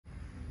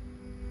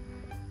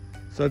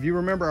So if you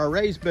remember our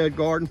raised bed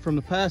garden from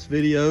the past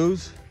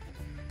videos,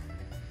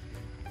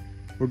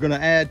 we're gonna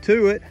add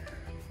to it.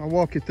 I'll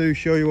walk you through,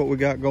 show you what we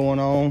got going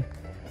on.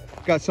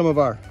 Got some of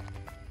our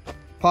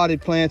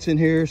potted plants in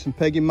here, some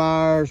Peggy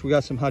Myers. We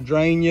got some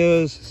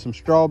hydrangeas, some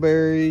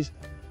strawberries,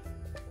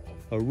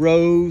 a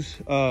rose.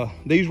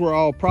 These were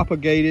all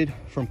propagated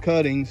from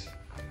cuttings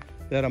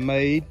that I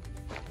made.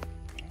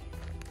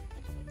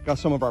 Got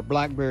some of our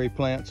blackberry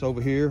plants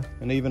over here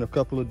and even a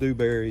couple of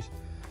dewberries.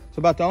 So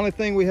about the only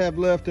thing we have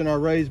left in our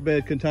raised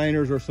bed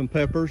containers are some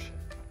peppers.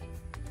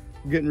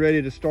 We're getting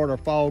ready to start our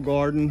fall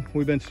garden.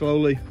 We've been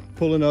slowly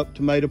pulling up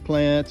tomato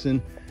plants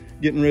and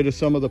getting rid of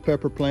some of the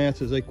pepper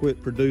plants as they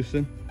quit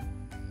producing.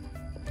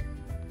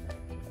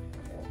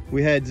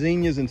 We had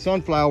zinnias and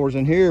sunflowers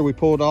in here. We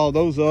pulled all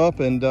those up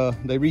and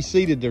they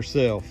reseeded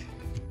themselves.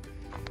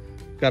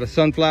 Got a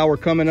sunflower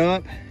coming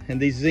up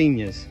and these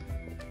zinnias.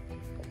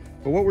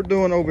 But what we're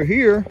doing over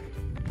here,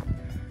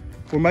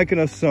 we're making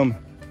us some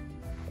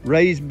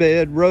raised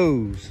bed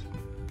rows.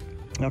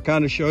 I'll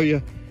kind of show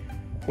you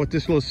what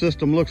this little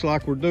system looks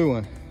like we're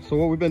doing. So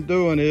what we've been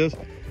doing is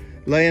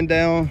laying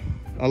down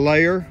a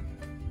layer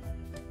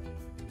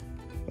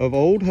of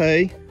old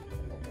hay.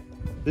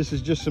 This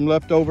is just some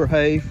leftover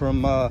hay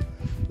from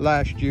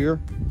last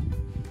year.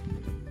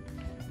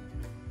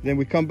 Then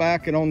we come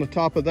back and on the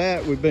top of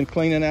that, we've been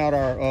cleaning out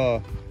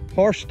our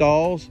horse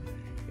stalls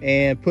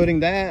and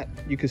putting that,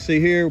 you can see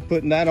here,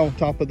 putting that on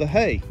top of the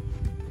hay.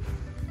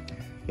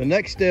 The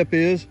next step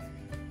is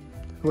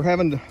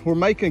we're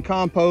making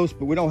compost,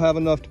 but we don't have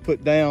enough to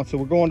put down. So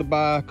we're going to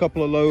buy a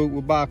couple of loads.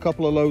 We'll buy a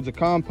couple of loads of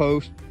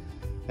compost,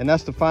 and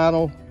that's the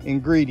final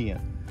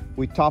ingredient.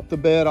 We top the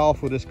bed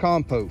off with this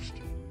compost.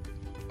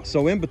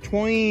 So in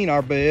between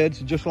our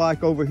beds, just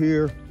like over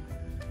here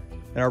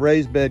in our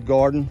raised bed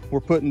garden, we're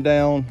putting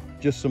down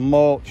just some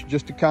mulch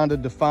just to kind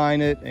of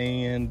define it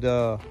and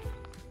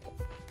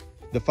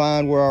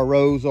define where our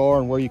rows are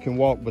and where you can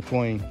walk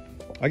between.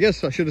 I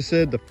guess I should have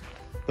said the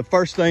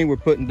first thing we're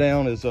putting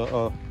down is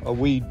a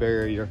weed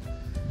barrier.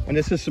 And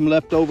this is some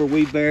leftover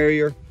weed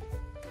barrier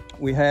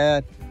we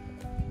had.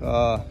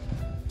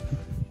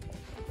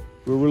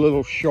 We were a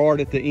little short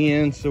at the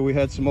end, so we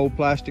had some old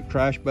plastic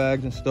trash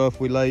bags and stuff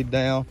we laid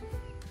down.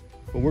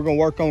 But we're gonna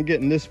work on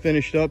getting this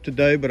finished up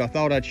today, but I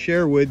thought I'd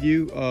share with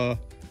you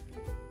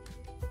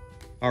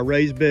our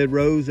raised bed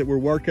rows that we're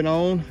working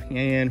on,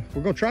 and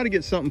we're gonna try to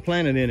get something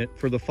planted in it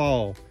for the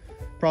fall.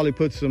 Probably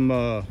put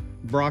some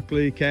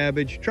broccoli,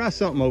 cabbage, try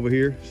something over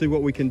here, see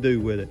what we can do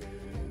with it.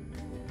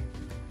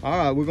 All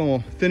right, we're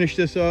gonna finish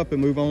this up and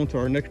move on to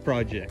our next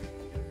project.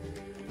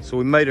 So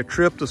we made a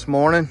trip this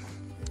morning.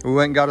 We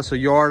went and got us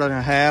 1.5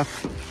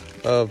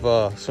 yards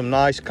of some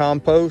nice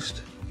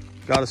compost.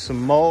 Got us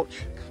some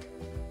mulch.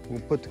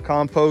 We'll put the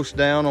compost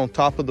down on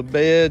top of the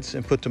beds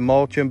and put the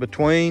mulch in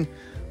between.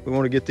 We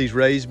want to get these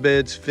raised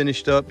beds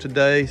finished up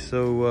today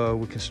so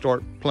we can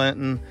start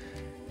planting,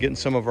 getting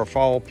some of our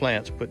fall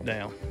plants put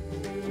down.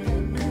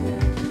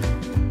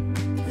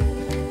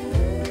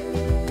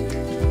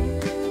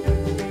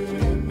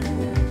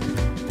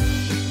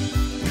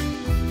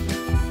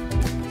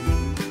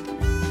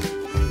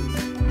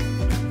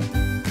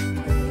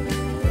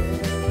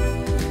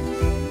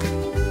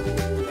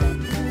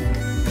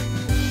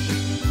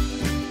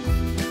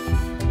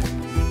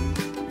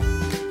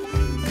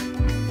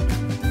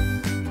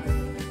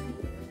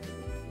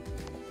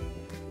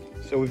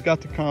 So we've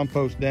got the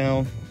compost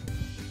down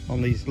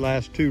on these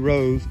last 2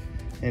 rows,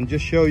 and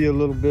just show you a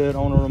little bit, I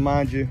want to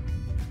remind you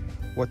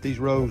what these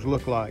rows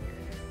look like.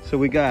 So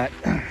we got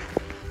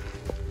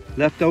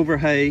leftover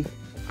hay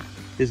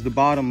is the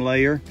bottom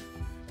layer.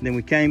 Then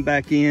we came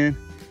back in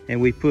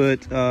and we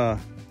put,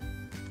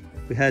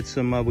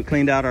 we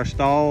cleaned out our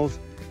stalls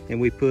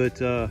and we put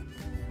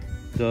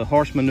the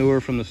horse manure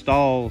from the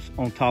stalls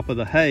on top of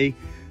the hay.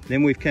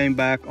 Then we came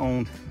back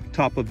on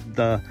top of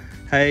the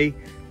hay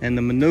and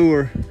the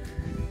manure,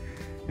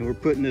 and we're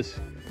putting this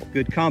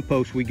good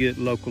compost we get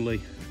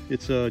locally.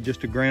 It's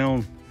just a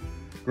ground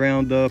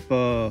up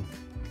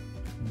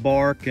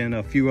bark and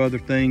a few other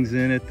things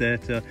in it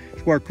that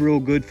it's worked real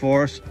good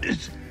for us.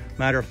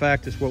 Matter of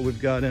fact, it's what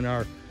we've got in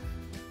our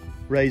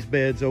raised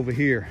beds over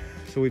here.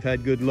 So we've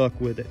had good luck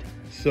with it.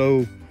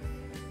 So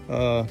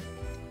I'm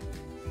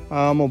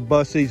gonna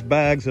bust these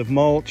bags of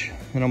mulch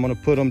and I'm gonna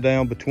put them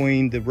down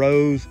between the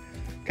rows,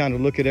 kind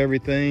of look at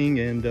everything,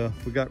 and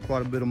we got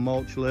quite a bit of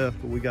mulch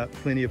left, but we got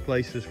plenty of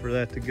places for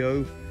that to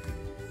go.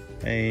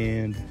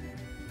 And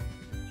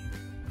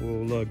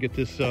we'll get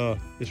this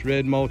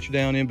red mulch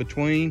down in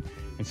between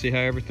and see how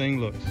everything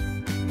looks.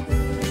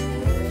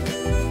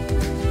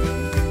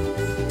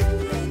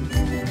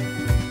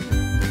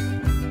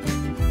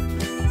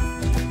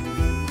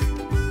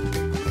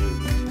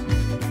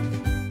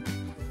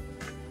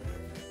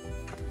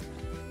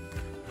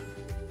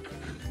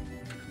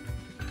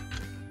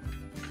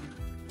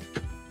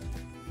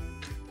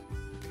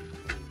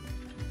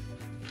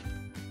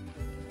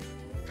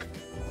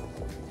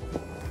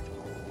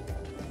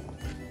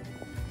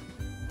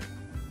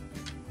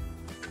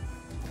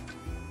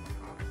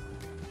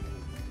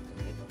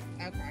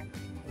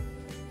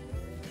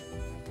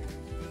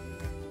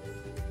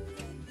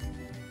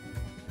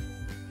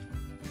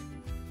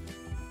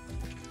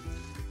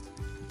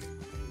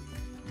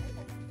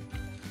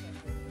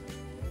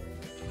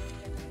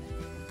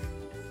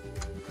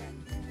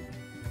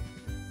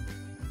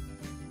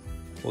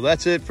 Well,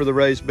 that's it for the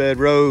raised bed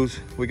rows.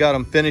 We got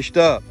them finished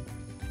up.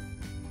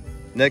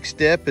 Next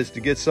step is to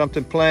get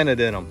something planted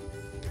in them.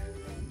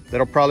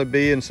 That'll probably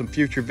be in some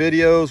future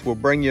videos. We'll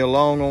bring you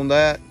along on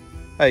that.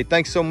 Hey,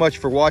 thanks so much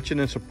for watching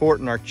and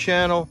supporting our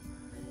channel.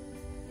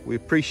 We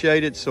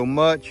appreciate it so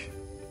much.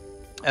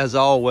 As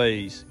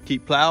always,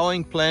 keep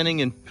plowing,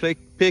 planting, and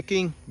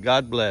picking.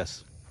 God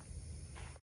bless.